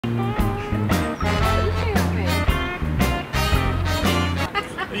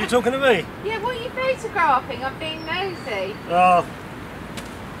talking to me? Yeah, what are you photographing? I'm being nosy.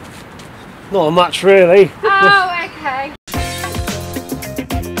 Not much really. Oh, okay.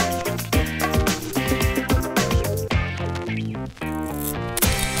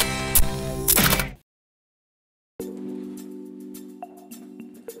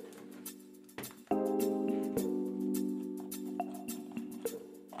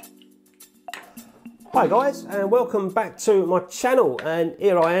 Hi guys, and welcome back to my channel. And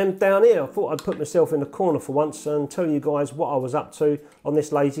here I am down here. I thought I'd put myself in the corner for once and tell you guys what I was up to on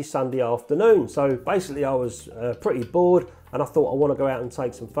this lazy Sunday afternoon. So basically I was pretty bored and I thought I want to go out and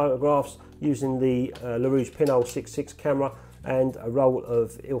take some photographs using the Lerouge Pinhole 6.6 camera and a roll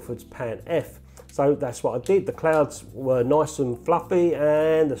of Ilford Pan F. So that's what I did. The clouds were nice and fluffy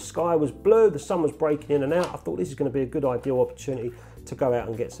and the sky was blue, the sun was breaking in and out. I thought this is going to be a good ideal opportunity to go out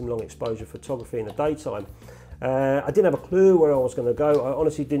and get some long exposure photography in the daytime. I didn't have a clue where I was going to go. I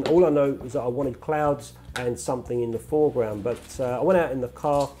honestly didn't. All I know was that I wanted clouds and something in the foreground. But I went out in the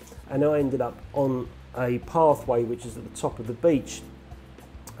car and I ended up on a pathway which is at the top of the beach.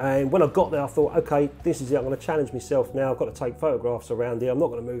 And when I got there I thought, okay, this is it. I'm going to challenge myself now. I've got to take photographs around here. I'm not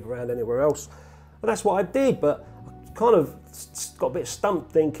going to move around anywhere else. And that's what I did. But I kind of got a bit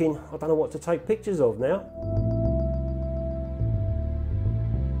stumped thinking, I don't know what to take pictures of now.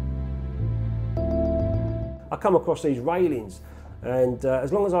 I come across these railings and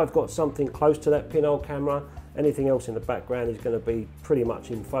as long as I've got something close to that pinhole camera, anything else in the background is going to be pretty much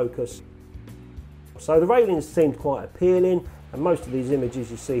in focus. So the railings seemed quite appealing and most of these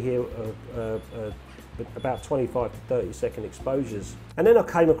images you see here are about 25 to 30 second exposures. And then I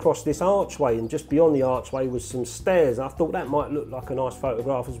came across this archway and just beyond the archway was some stairs. I thought that might look like a nice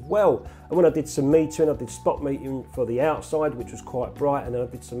photograph as well. And when I did some metering, I did spot metering for the outside, which was quite bright, and then I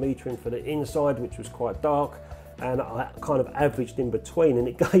did some metering for the inside, which was quite dark, and I kind of averaged in between and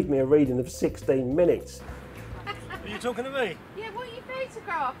it gave me a reading of 16 minutes. Are you talking to me? Yeah, what are you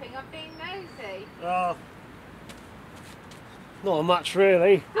photographing? I'm being nosy. Not much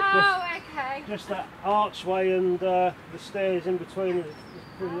really. Oh, okay. Just that archway and the stairs in between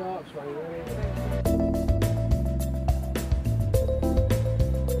through the archway really.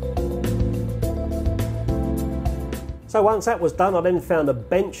 So once that was done, I then found a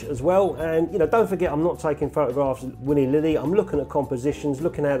bench as well, and you know, don't forget I'm not taking photographs willy-nilly. I'm looking at compositions,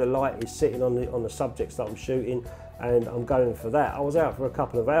 looking how the light is sitting on the subjects that I'm shooting, and I'm going for that. I was out for a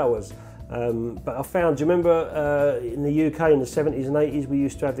couple of hours. But I found, do you remember in the UK in the 70s and 80s we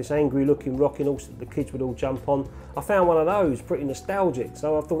used to have this angry looking rocking horse that the kids would all jump on? I found one of those, pretty nostalgic,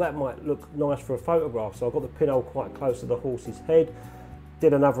 so I thought that might look nice for a photograph. So I got the pinhole quite close to the horse's head,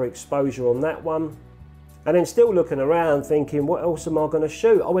 did another exposure on that one, and then still looking around thinking, what else am I going to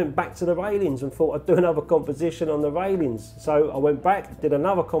shoot? I went back to the railings and thought I'd do another composition on the railings. So I went back, did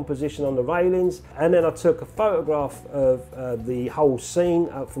another composition on the railings, and then I took a photograph of the whole scene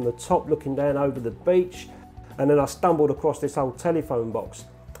from the top looking down over the beach, and then I stumbled across this old telephone box.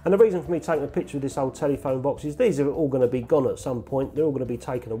 And the reason for me taking a picture of this old telephone box is these are all going to be gone at some point, they're all going to be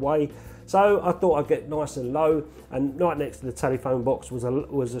taken away. So I thought I'd get nice and low, and right next to the telephone box was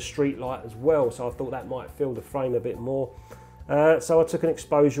a street light as well, so I thought that might fill the frame a bit more. So I took an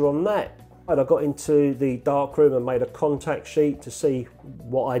exposure on that. And I got into the darkroom and made a contact sheet to see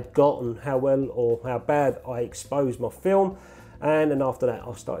what I'd got and how well or how bad I exposed my film. And then after that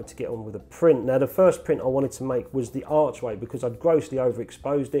I started to get on with a print. Now the first print I wanted to make was the archway because I'd grossly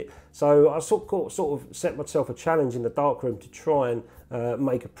overexposed it. So I sort of set myself a challenge in the darkroom to try and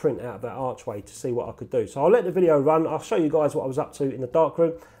make a print out of that archway to see what I could do. So I'll let the video run, I'll show you guys what I was up to in the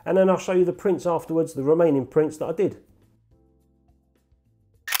darkroom, and then I'll show you the prints afterwards, the remaining prints that I did.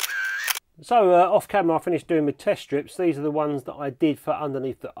 So off camera I finished doing my test strips. These are the ones that I did for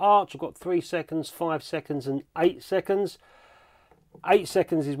underneath the arch. I've got 3 seconds, 5 seconds and 8 seconds. 8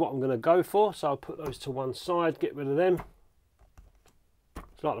 seconds is what I'm going to go for, so I'll put those to one side, get rid of them.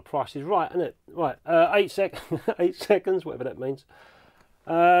 It's like the price is right, isn't it? Right, 8 seconds, whatever that means.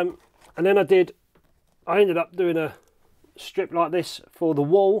 And then I ended up doing a strip like this for the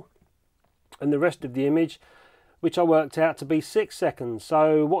wall and the rest of the image, which I worked out to be 6 seconds.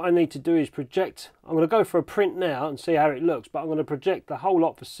 So what I need to do is project. I'm going to go for a print now and see how it looks, but I'm going to project the whole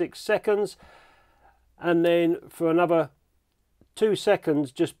lot for 6 seconds, and then for another 2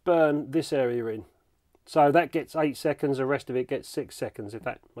 seconds just burn this area in. So that gets 8 seconds, the rest of it gets 6 seconds, if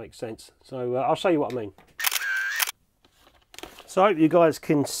that makes sense. So I'll show you what I mean. So I hope you guys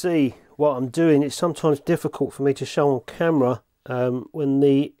can see what I'm doing. It's sometimes difficult for me to show on camera when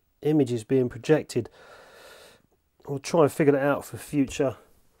the image is being projected. I'll try and figure that out for future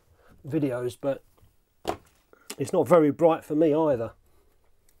videos, but it's not very bright for me either.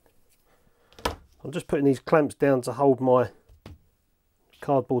 I'm just putting these clamps down to hold my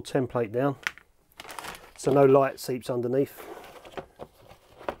cardboard template down so no light seeps underneath.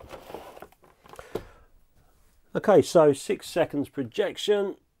 Okay, so 6 seconds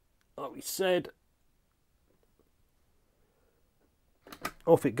projection, like we said.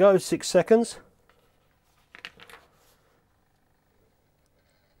 Off it goes, 6 seconds.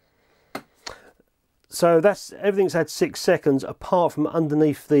 So that's everything's had 6 seconds apart from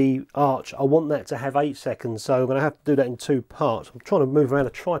underneath the arch. I want that to have 8 seconds, so I'm going to have to do that in 2 parts. I'm trying to move around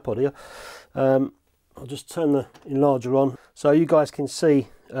a tripod here. I'll just turn the enlarger on so you guys can see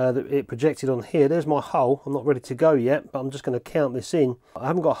that it projected on here. There's my hole. I'm not ready to go yet, but I'm just going to count this in. I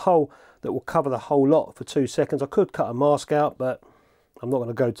haven't got a hole that will cover the whole lot for 2 seconds. I could cut a mask out, but I'm not going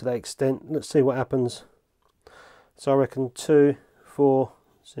to go to that extent. Let's see what happens. So I reckon 2, 4,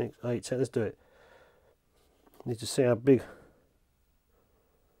 6, 8, 10. Let's do it. Need to see how big.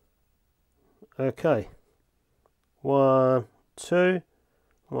 Okay. 1, 2,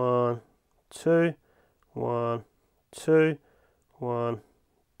 1, 2, 1, 2, 1,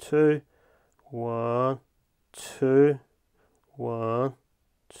 2, 1, 2, 1,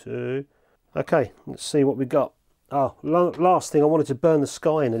 2. Okay, let's see what we got. Oh, last thing, I wanted to burn the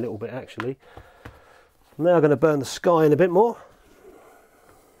sky in a little bit actually. I'm now going to burn the sky in a bit more.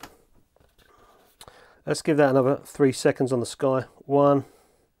 Let's give that another 3 seconds on the sky. 1,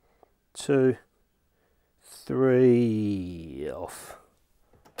 2, 3, off.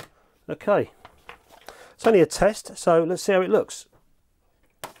 Okay, it's only a test, so let's see how it looks.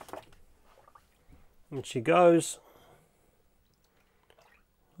 And she goes.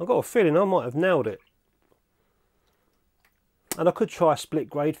 I've got a feeling I might have nailed it. And I could try split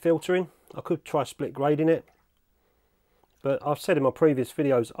grade filtering. I could try split grading it. But I've said in my previous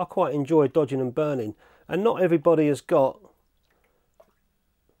videos, I quite enjoy dodging and burning. And not everybody has got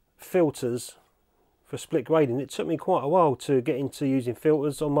filters for split grading. It took me quite a while to get into using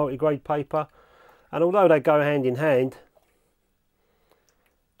filters on multi-grade paper. And although they go hand in hand,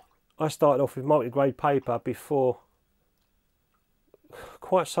 I started off with multi-grade paper before,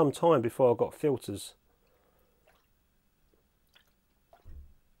 quite some time before I got filters.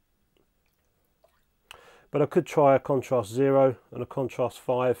 But I could try a contrast 0 and a contrast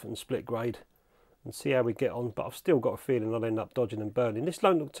 5 and split grade and see how we get on. But I've still got a feeling I'll end up dodging and burning. This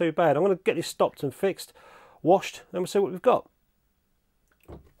don't look too bad. I'm going to get this stopped and fixed, washed, and we'll see what we've got.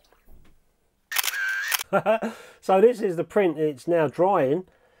 So this is the print. It's now drying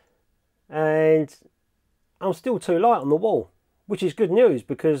and I'm still too light on the wall, which is good news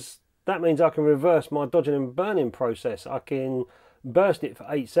because that means I can reverse my dodging and burning process. I can burst it for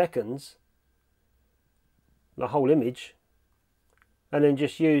 8 seconds, the whole image, and then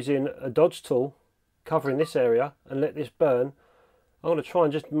just using a dodge tool covering this area and let this burn. I'm going to try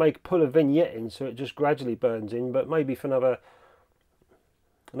and just pull a vignette in so it just gradually burns in, but maybe for another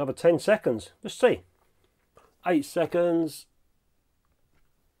 10 seconds. Let's see. 8 seconds.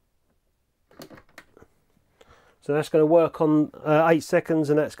 So that's going to work on 8 seconds,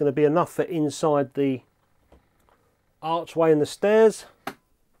 and that's going to be enough for inside the archway and the stairs.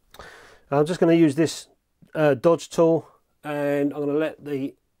 I'm just going to use this dodge tool and I'm going to let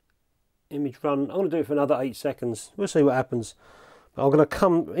the image run. I'm going to do it for another 8 seconds. We'll see what happens. I'm going to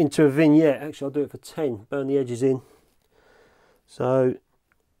come into a vignette. Actually, I'll do it for 10. Burn the edges in. So,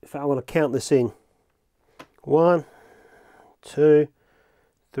 in fact, I'm going to count this in. 1, 2,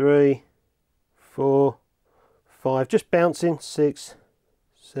 3, 4, 5. Just bouncing. 6,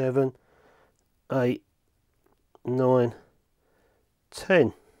 7, 8, 9,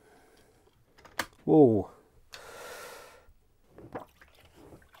 10. Whoa.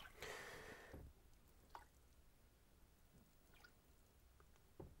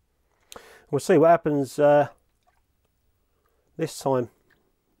 We'll see what happens this time.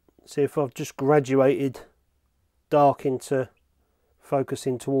 See if I've just graduated dark into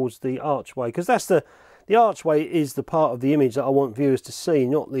focusing towards the archway, because that's the archway is the part of the image that I want viewers to see,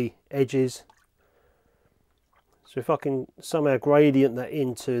 not the edges. So if I can somehow gradient that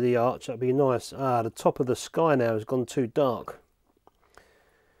into the arch, that'd be nice. Ah, the top of the sky now has gone too dark.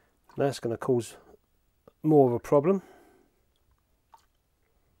 That's going to cause more of a problem.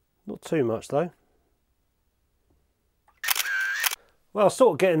 Not too much though. Well, I'm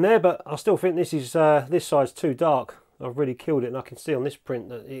sort of getting there, but I still think this is this side's too dark. I've really killed it, and I can see on this print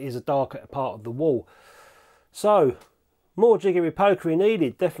that it is a darker part of the wall. So, more jiggery pokery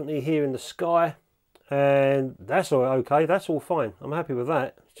needed, definitely here in the sky, and that's all okay. That's all fine. I'm happy with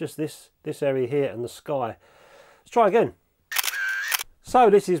that. It's just this area here and the sky. Let's try again. So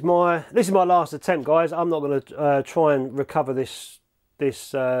this is my last attempt, guys. I'm not going to try and recover this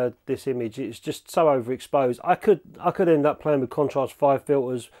this image. It's just so overexposed. I could end up playing with contrast 5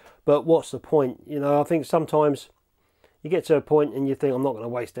 filters, but what's the point? You know, I think sometimes you get to a point and you think, I'm not going to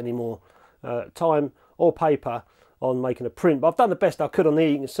waste any more time or paper on making a print. But I've done the best I could on here.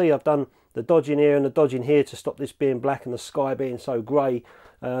 You can see I've done the dodging here and the dodging here to stop this being black and the sky being so grey.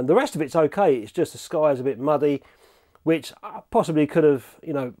 The rest of it's okay. It's just the sky is a bit muddy, which I possibly could have,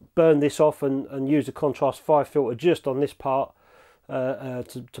 you know, burned this off and used a contrast 5 filter just on this part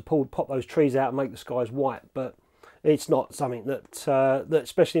to pop those trees out and make the skies white. But it's not something that's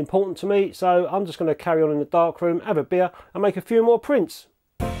especially important to me, so I'm just going to carry on in the darkroom, have a beer and make a few more prints.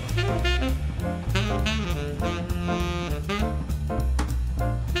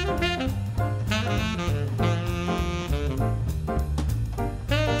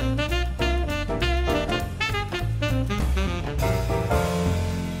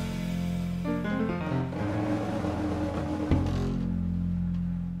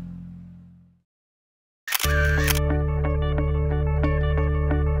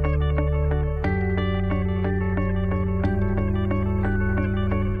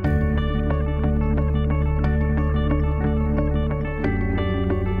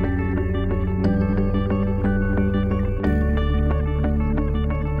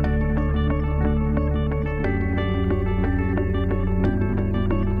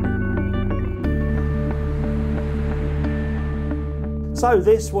 So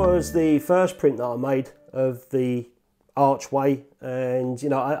this was the first print that I made of the archway, and you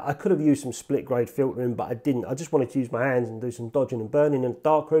know, I could have used some split grade filtering, but I didn't. I just wanted to use my hands and do some dodging and burning in the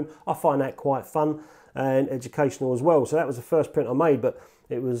darkroom. I find that quite fun and educational as well. So that was the first print I made, but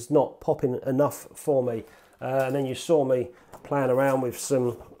it was not popping enough for me. And then you saw me playing around with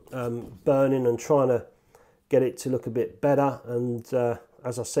some burning and trying to get it to look a bit better. And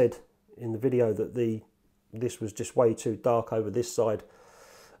as I said in the video, that this was just way too dark over this side,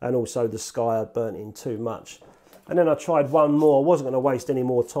 and also the sky had burnt in too much. And then I tried one more. I wasn't going to waste any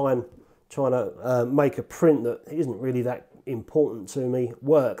more time trying to make a print that isn't really that important to me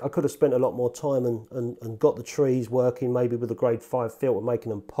work. I could have spent a lot more time and got the trees working, maybe with a grade 5 filter,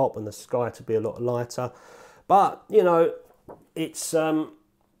 making them pop and the sky to be a lot lighter. But you know, it's I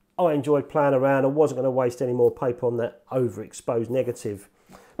enjoyed playing around. I wasn't going to waste any more paper on that overexposed negative.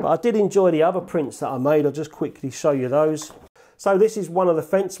 But I did enjoy the other prints that I made. I'll just quickly show you those. So this is one of the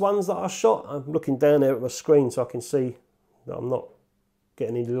fence ones that I shot. I'm looking down there at my screen so I can see that I'm not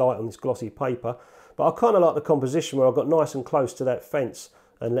getting any light on this glossy paper. But I kind of like the composition where I got nice and close to that fence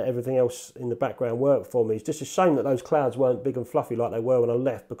and let everything else in the background work for me. It's just a shame that those clouds weren't big and fluffy like they were when I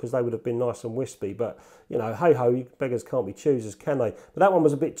left, because they would have been nice and wispy. But you know, hey ho, beggars can't be choosers, can they? But that one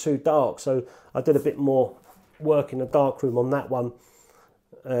was a bit too dark, so I did a bit more work in the darkroom on that one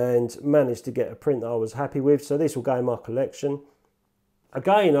and managed to get a print that I was happy with. So this will go in my collection.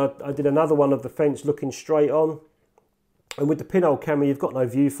 Again, I did another one of the fence looking straight on, and with the pinhole camera you've got no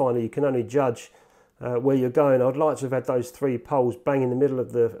viewfinder, you can only judge where you're going. I'd like to have had those 3 poles bang in the middle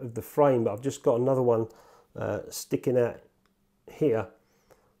of the frame, but I've just got another one sticking out here,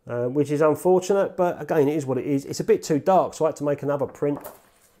 which is unfortunate, but again, it is what it is. It's a bit too dark, so I had to make another print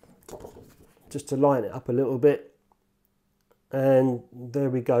just to lighten it up a little bit. And there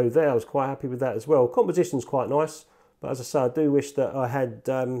we go there. I was quite happy with that as well. Composition's quite nice, but as I say, I do wish that I had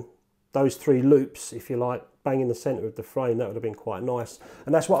those 3 loops, if you like, bang in the centre of the frame. That would have been quite nice.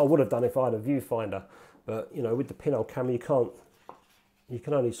 And that's what I would have done if I had a viewfinder. But you know, with the pinhole camera, you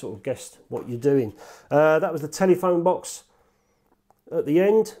can only sort of guess what you're doing. That was the telephone box at the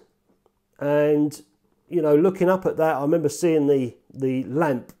end. And you know, looking up at that, I remember seeing the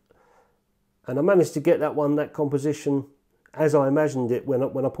lamp, and I managed to get that composition as I imagined it when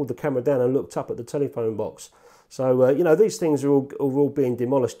I pulled the camera down and looked up at the telephone box. So, you know, these things are all being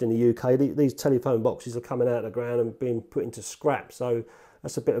demolished in the UK. These telephone boxes are coming out of the ground and being put into scrap. So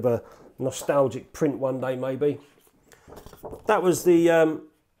that's a bit of a nostalgic print one day, maybe. That was the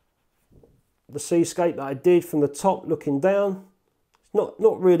seascape that I did from the top looking down.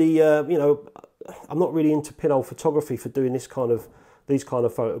 Not really, you know, I'm not really into pinhole photography for doing these kind of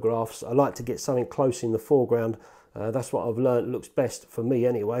photographs. I like to get something close in the foreground. That's what I've learned looks best for me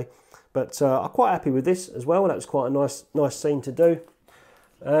anyway. But I'm quite happy with this as well. That was quite a nice scene to do.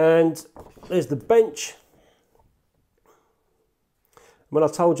 And there's the bench. When I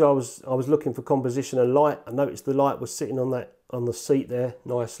told you I was looking for composition and light, I noticed the light was sitting on the seat there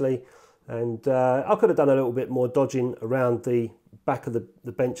nicely. And I could have done a little bit more dodging around the back of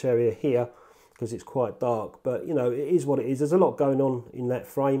the bench area here, because it's quite dark. But you know, it is what it is. There's a lot going on in that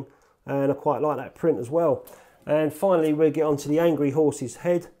frame, and I quite like that print as well. And finally, we get on to the angry horse's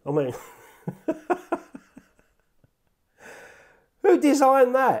head. I mean, Who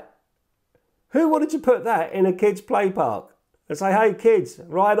designed that? Who wanted to put that in a kid's play park and say, hey kids,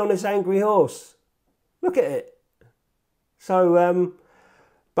 ride on this angry horse? Look at it. So,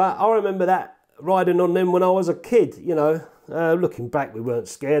 but I remember that, riding on them when I was a kid, you know. Looking back, we weren't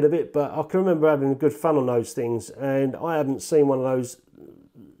scared of it, but I can remember having good fun on those things, and I haven't seen one of those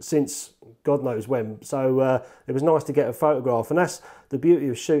since God knows when. So it was nice to get a photograph, and that's the beauty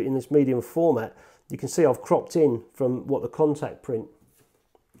of shooting this medium format. You can see I've cropped in from what the contact print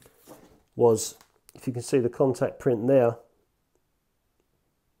was. If you can see the contact print there.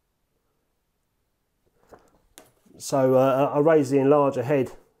 So I raised the enlarger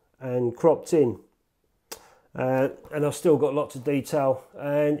head and cropped in. And I've still got lots of detail,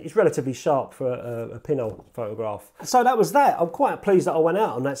 and it's relatively sharp for a pinhole photograph. So that was that. I'm quite pleased that I went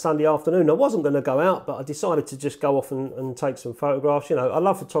out on that Sunday afternoon. I wasn't going to go out, but I decided to just go off and take some photographs. You know, I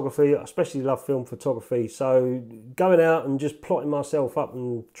love photography, I especially love film photography, so going out and just plotting myself up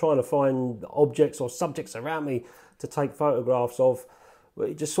and trying to find objects or subjects around me to take photographs of,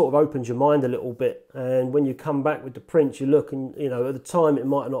 it just sort of opens your mind a little bit. And when you come back with the prints, you look, and you know, at the time it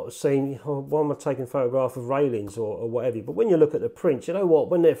might not have seen, oh, why am I taking a photograph of railings or whatever, but when you look at the prints, you know what,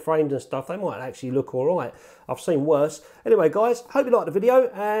 when they're framed and stuff, they might actually look all right. I've seen worse. Anyway guys, hope you liked the video,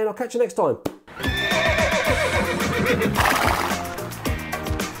 and I'll catch you next time.